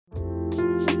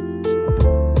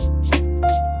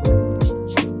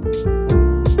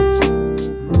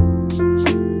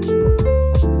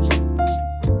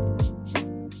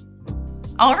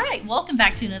All right, welcome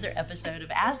back to another episode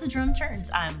of As the Drum Turns.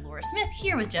 I'm Lora Smith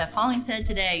here with Jeff Hollingshead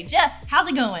today. Jeff, how's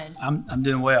it going? I'm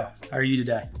doing well. How are you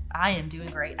today? I am doing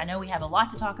great. I know we have a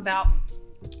lot to talk about.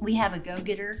 We have a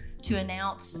go-getter to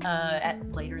announce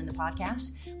later in the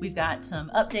podcast. We've got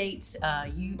some updates.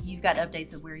 You've got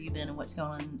updates of where you've been and what's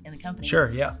going on in the company.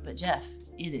 Sure, yeah. But Jeff,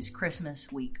 it is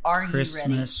Christmas week. Are you ready?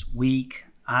 Christmas week.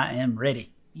 I am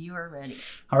ready. You are ready.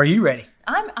 Are you ready?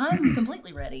 I'm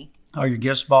completely ready. Are your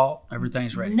gifts bought?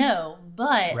 Everything's ready? No,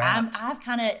 but Wrapped. I've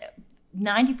kind of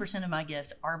 90% of my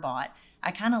gifts are bought.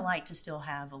 I kind of like to still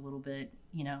have a little bit,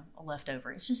 left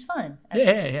over. It's just fun.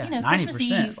 Yeah.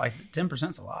 90%, like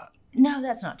 10%'s a lot. No,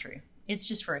 that's not true. It's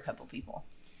just for a couple people.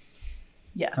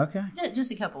 Yeah. Okay.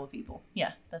 Just a couple of people.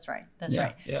 Yeah, that's right. That's Yeah,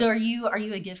 right. yeah. So are you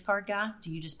a gift card guy?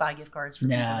 Do you just buy gift cards for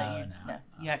people that No.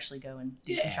 you actually go and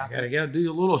do some I shopping? gotta go do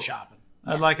a little shopping.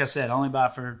 Yeah. Like I said, I only buy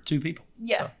for 2 people.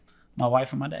 Yeah. So, my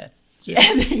wife and my dad. Yeah,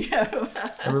 there you go.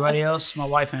 Everybody else, my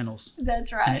wife handles.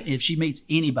 That's right. And if she meets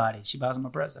anybody, she buys them a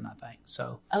present, I think.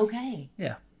 So, Okay.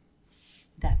 yeah.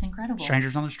 That's incredible.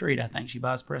 Strangers on the street, I think she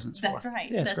buys presents for. That's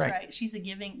right. Yeah, it's That's great. right. She's a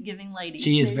giving lady.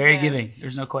 She is There you very go. giving.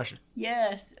 There's no question.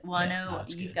 Yes. Well, Yeah, I know no,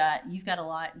 it's you've good. got a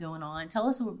lot going on. Tell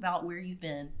us about where you've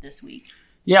been this week.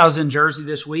 Yeah, I was in Jersey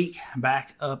this week,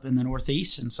 back up in the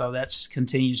Northeast, and so that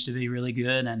continues to be really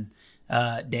good. And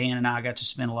Dan and I got to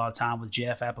spend a lot of time with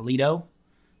Jeff Appolito,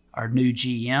 our new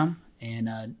GM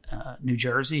in New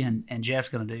Jersey, and Jeff's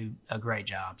going to do a great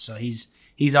job. So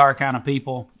he's our kind of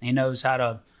people. He knows how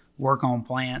to work on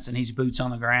plants, and he's boots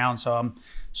on the ground. So I'm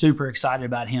super excited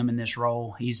about him in this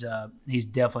role. He's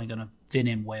definitely going to fit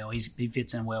in well. He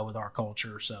fits in well with our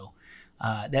culture. So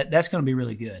that's going to be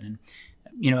really good.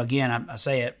 And again, I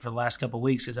say it for the last couple of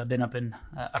weeks because I've been up in.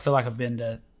 I feel like I've been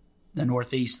to the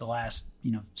Northeast the last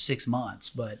 6 months,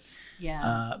 but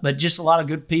just a lot of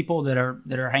good people that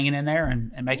are hanging in there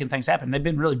and making things happen. They've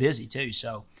been really busy too,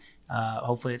 so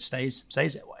hopefully it stays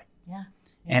that way. Yeah.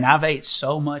 And I've ate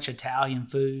so much Italian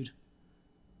food.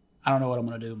 I don't know what I'm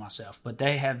going to do with myself, but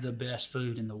they have the best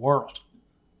food in the world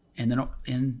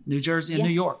in New Jersey and New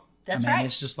York. That's right.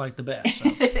 It's just like the best. So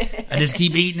I just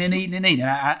keep eating and eating and eating,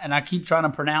 and I keep trying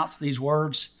to pronounce these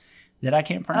words that I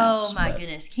can't pronounce. Oh my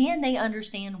goodness! Can they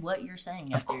understand what you're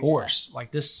saying? Of course,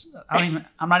 like this. I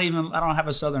don't have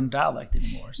a Southern dialect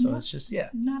anymore, so it's just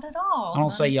Not at all. I don't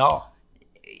say y'all.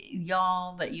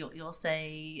 Y'all, but you'll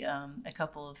say a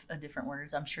couple of different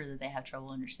words. I'm sure that they have trouble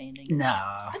understanding.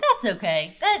 Nah, but that's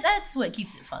okay. That's what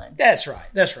keeps it fun. That's right.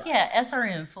 Yeah,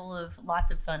 SRM full of lots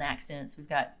of fun accents. We've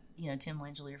got Tim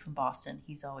Langelier from Boston.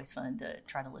 He's always fun to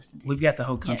try to listen to. We've got the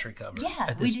whole country covered. Yeah,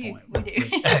 at this point. We do.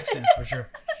 With accents for sure.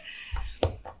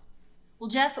 Well,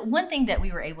 Jeff, one thing that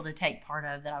we were able to take part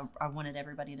of that I wanted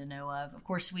everybody to know of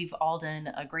course, we've all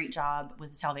done a great job with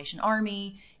the Salvation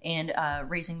Army and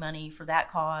raising money for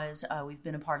that cause. We've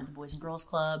been a part of the Boys and Girls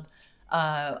Club.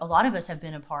 A lot of us have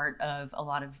been a part of a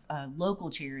lot of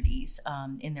local charities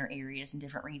in their areas in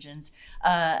different regions.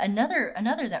 Another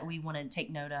that we want to take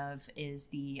note of is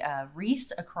the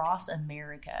Wreaths Across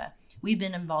America. We've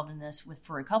been involved in this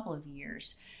for a couple of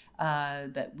years.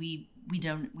 But we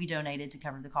donated to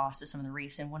cover the cost of some of the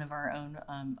wreaths, and one of our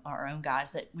own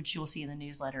guys which you'll see in the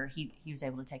newsletter, he was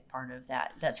able to take part of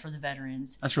that. That's for the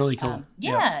veterans. That's really cool.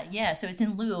 Yeah. So it's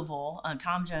in Louisville.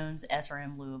 Tom Jones,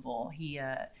 SRM Louisville. He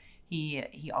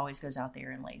always goes out there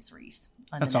and lays wreaths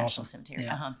on the National Cemetery.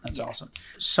 Yeah, that's awesome.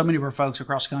 So many of our folks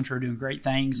across the country are doing great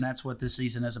things, and that's what this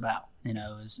season is about.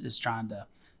 Is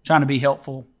trying to be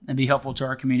helpful and be helpful to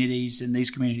our communities. And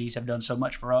these communities have done so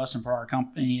much for us and for our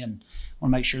company, and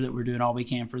want to make sure that we're doing all we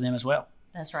can for them as well.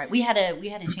 That's right. We had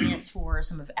a chance for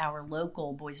some of our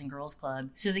local Boys and Girls Club.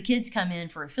 So the kids come in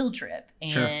for a field trip,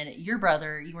 and your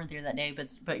brother, you weren't there that day,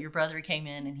 but your brother came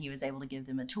in and he was able to give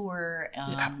them a tour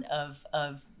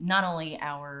of not only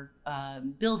our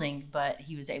building, but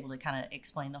he was able to kind of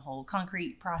explain the whole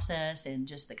concrete process and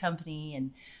just the company,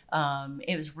 and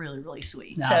it was really, really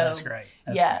sweet. No, so that's great.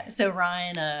 That's great. So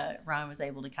Ryan was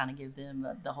able to kind of give them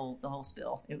the whole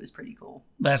spill. It was pretty cool.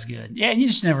 That's good. Yeah, and you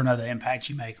just never know the impact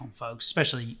you make on folks,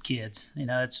 especially kids.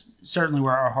 It's certainly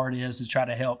where our heart is to try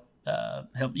to help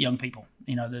young people,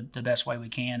 the best way we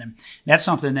can. And that's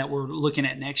something that we're looking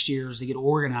at next year, is to get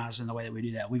organized in the way that we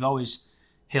do that. We've always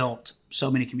helped so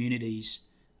many communities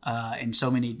and so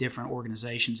many different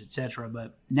organizations, et cetera.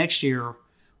 But next year,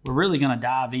 we're really going to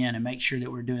dive in and make sure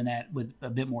that we're doing that with a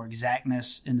bit more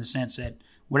exactness, in the sense that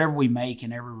whatever we make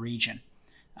in every region,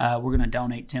 we're going to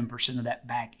donate 10% of that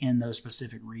back in those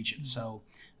specific regions. So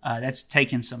that's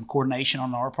taking some coordination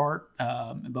on our part,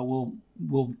 but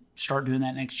we'll start doing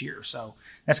that next year. So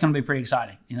that's going to be pretty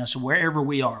exciting. So wherever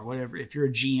we are, if you're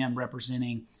a GM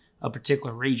representing a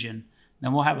particular region,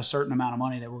 then we'll have a certain amount of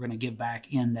money that we're going to give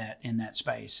back in that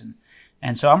space.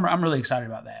 And so I'm really excited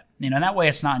about that. And that way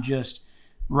it's not just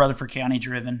Rutherford County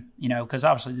driven, because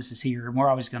obviously this is here and we're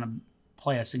always going to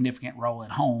play a significant role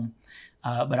at home.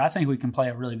 But I think we can play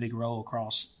a really big role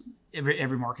across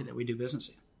every market that we do business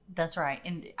in. That's right.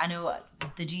 And I know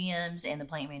the GMs and the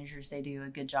plant managers, they do a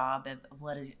good job of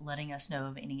letting us know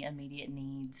of any immediate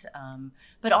needs.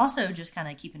 But also just kind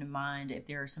of keeping in mind if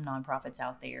there are some nonprofits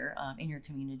out there in your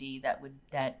community that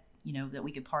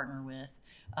we could partner with,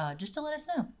 just to let us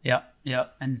know.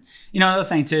 Yep. And another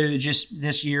thing too, just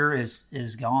this year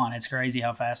is gone. It's crazy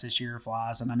how fast this year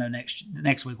flies. And I know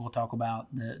next week we'll talk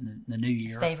about the new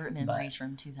year. Favorite memories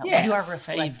from 2000. We'll do our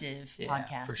reflective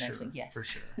podcast next week. Yes, for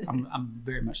sure. I'm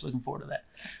very much looking forward to that.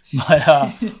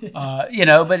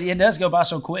 But but it does go by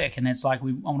so quick, and it's like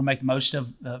we want to make the most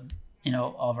of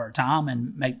our time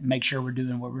and make sure we're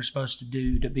doing what we're supposed to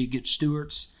do to be good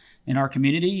stewards in our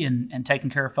community and taking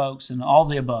care of folks and all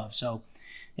the above. So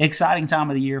exciting time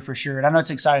of the year for sure. And I know it's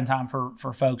an exciting time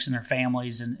for folks and their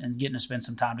families and getting to spend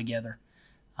some time together.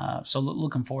 So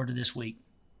looking forward to this week.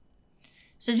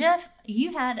 So Jeff,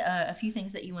 you had a few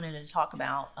things that you wanted to talk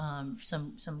about,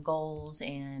 some goals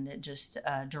and just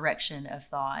direction of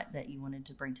thought that you wanted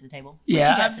to bring to the table. What you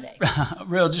got today?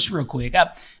 Real quick.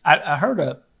 I heard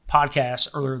a podcast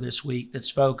earlier this week that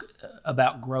spoke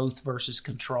about growth versus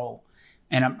control.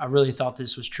 And I really thought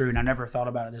this was true, and I never thought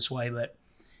about it this way. But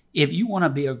if you want to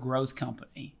be a growth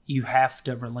company, you have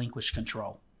to relinquish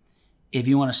control. If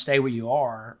you want to stay where you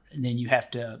are, then you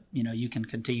have to, you can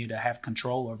continue to have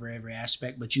control over every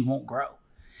aspect, but you won't grow.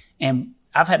 And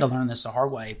I've had to learn this the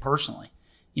hard way personally.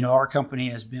 Our company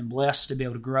has been blessed to be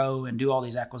able to grow and do all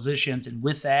these acquisitions. And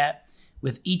with that,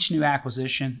 with each new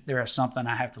acquisition, there is something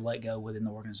I have to let go within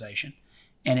the organization.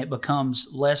 And it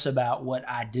becomes less about what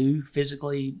I do,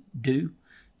 physically do,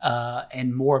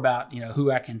 and more about, who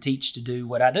I can teach to do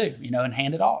what I do, and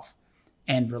hand it off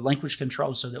and relinquish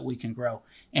control so that we can grow.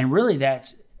 And really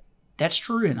that's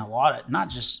true in a lot of, not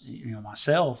just,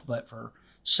 myself, but for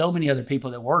so many other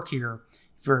people that work here.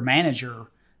 If you're a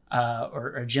manager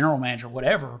or a general manager,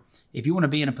 whatever, if you want to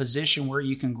be in a position where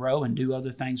you can grow and do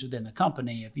other things within the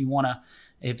company,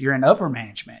 if you're in upper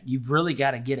management, you've really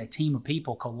got to get a team of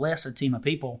people, coalesce a team of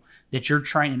people that you're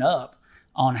training up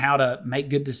on how to make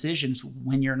good decisions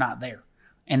when you're not there.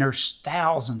 And there's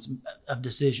thousands of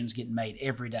decisions getting made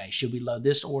every day. Should we load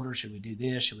this order? Should we do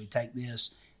this? Should we take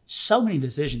this? So many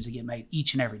decisions that get made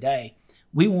each and every day.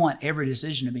 We want every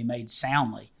decision to be made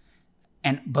soundly,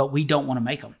 but we don't want to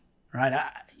make them, right?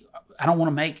 I don't want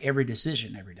to make every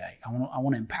decision every day. I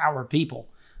want to empower people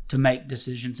to make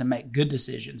decisions and make good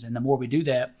decisions. And the more we do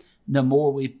that, the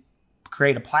more we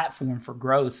create a platform for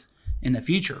growth in the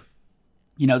future.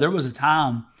 There was a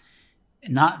time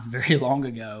not very long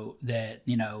ago that,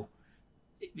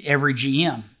 every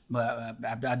GM,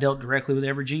 I dealt directly with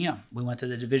every GM. We went to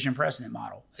the division president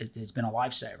model. It's been a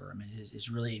lifesaver. I mean,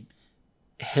 it's really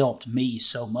helped me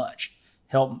so much.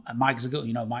 Helped Mike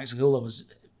Zagula. Mike Zagula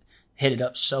was headed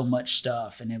up so much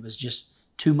stuff, and it was just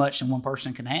too much than one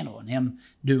person can handle. And him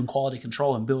doing quality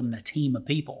control and building a team of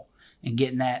people and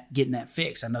getting that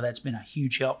fixed. I know that's been a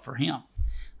huge help for him.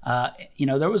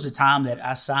 There was a time that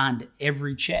I signed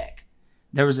every check.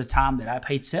 There was a time that I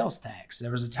paid sales tax.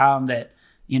 There was a time that,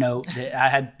 that I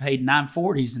had paid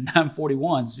 940s and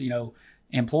 941s,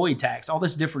 employee tax, all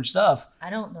this different stuff. I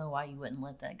don't know why you wouldn't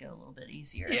let that go a little bit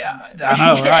easier. Yeah,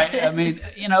 I know, right? I mean,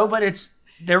 but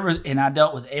and I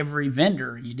dealt with every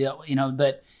vendor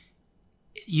but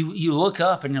you look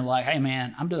up and you're like, hey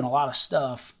man, I'm doing a lot of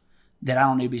stuff that I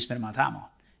don't need to be spending my time on.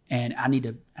 And I need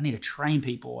to train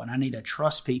people, and I need to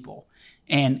trust people.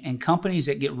 And companies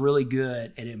that get really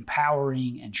good at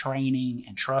empowering and training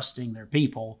and trusting their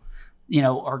people,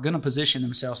 are going to position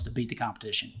themselves to beat the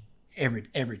competition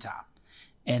every time.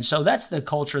 And so that's the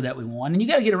culture that we want. And you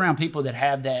got to get around people that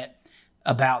have that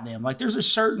about them. Like there's a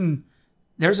certain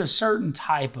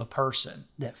type of person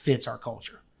that fits our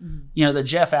culture. Mm-hmm. The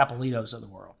Jeff Appolitos of the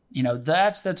world.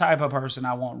 That's the type of person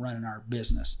I want running our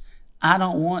business. I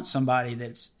don't want somebody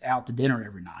that's out to dinner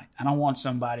every night. I don't want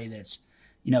somebody that's,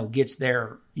 gets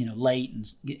there,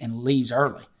 late and leaves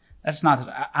early. That's not,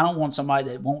 I don't want somebody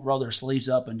that won't roll their sleeves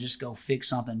up and just go fix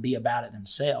something, be about it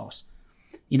themselves.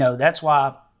 That's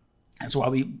why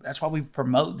we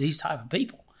promote these type of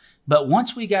people. But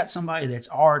once we got somebody that's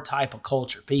our type of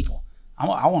culture people,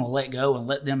 I want to let go and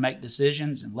let them make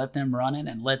decisions and let them run it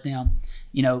and let them,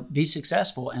 be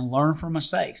successful and learn from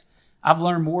mistakes. I've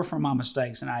learned more from my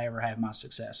mistakes than I ever have my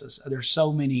successes.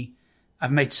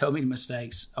 I've made so many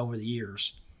mistakes over the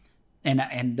years.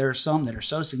 And there's some that are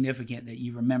so significant that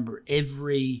you remember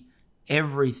every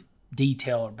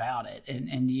detail about it,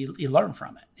 and you learn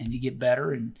from it, and you get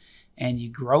better, and you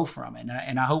grow from it.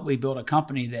 And I hope we build a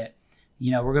company that,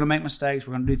 we're going to make mistakes,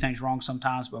 we're going to do things wrong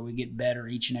sometimes, but we get better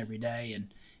each and every day,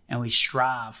 and we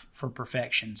strive for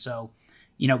perfection. So,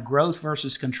 growth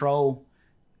versus control.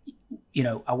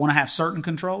 I want to have certain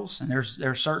controls, and there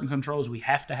are certain controls we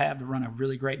have to run a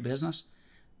really great business.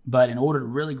 But in order to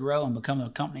really grow and become the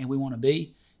company we want to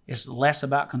be, it's less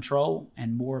about control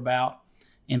and more about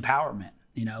empowerment.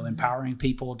 Empowering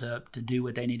people to do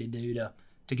what they need to do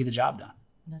to get the job done.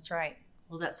 That's right.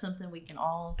 Well, that's something we can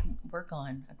all work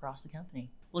on across the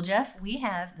company. Well, Jeff, we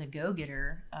have the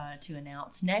go-getter to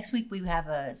announce. Next week, we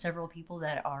have several people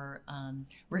that are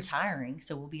retiring,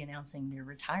 so we'll be announcing their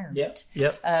retirement.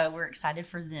 Yep. We're excited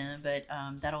for them, but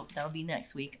that'll be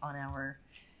next week on our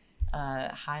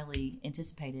highly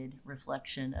anticipated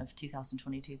reflection of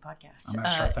 2022 podcast. I'm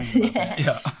not sure thinking about that.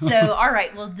 Yeah. So, all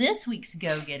right. Well, this week's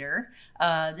go-getter,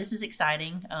 this is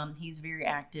exciting. He's very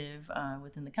active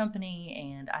within the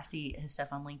company, and I see his stuff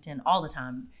on LinkedIn all the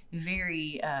time.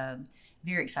 Very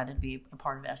excited to be a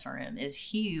part of SRM, is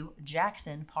Hugh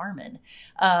Jackson Parman.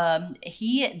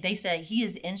 They say he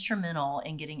is instrumental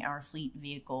in getting our fleet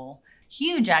vehicle.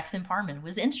 Hugh Jackson Parman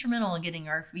was instrumental in getting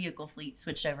our vehicle fleet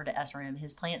switched over to SRM.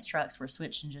 His plant's trucks were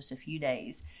switched in just a few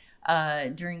days.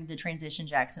 During the transition,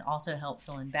 Jackson also helped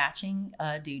fill in batching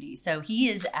duties. So he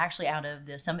is actually out of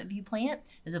the Summit View plant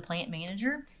as a plant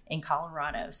manager in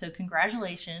Colorado. So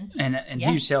congratulations. And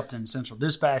Hugh's helped in Central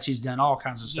Dispatch. He's done all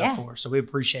kinds of stuff for us. So we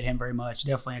appreciate him very much.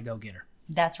 Definitely a go-getter.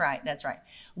 That's right.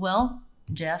 Well,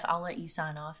 Jeff, I'll let you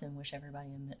sign off and wish everybody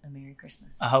a Merry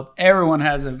Christmas. I hope everyone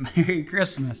has a Merry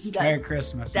Christmas. Merry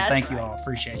Christmas. And thank you all.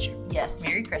 Appreciate you. Yes,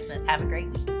 Merry Christmas. Have a great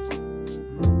week.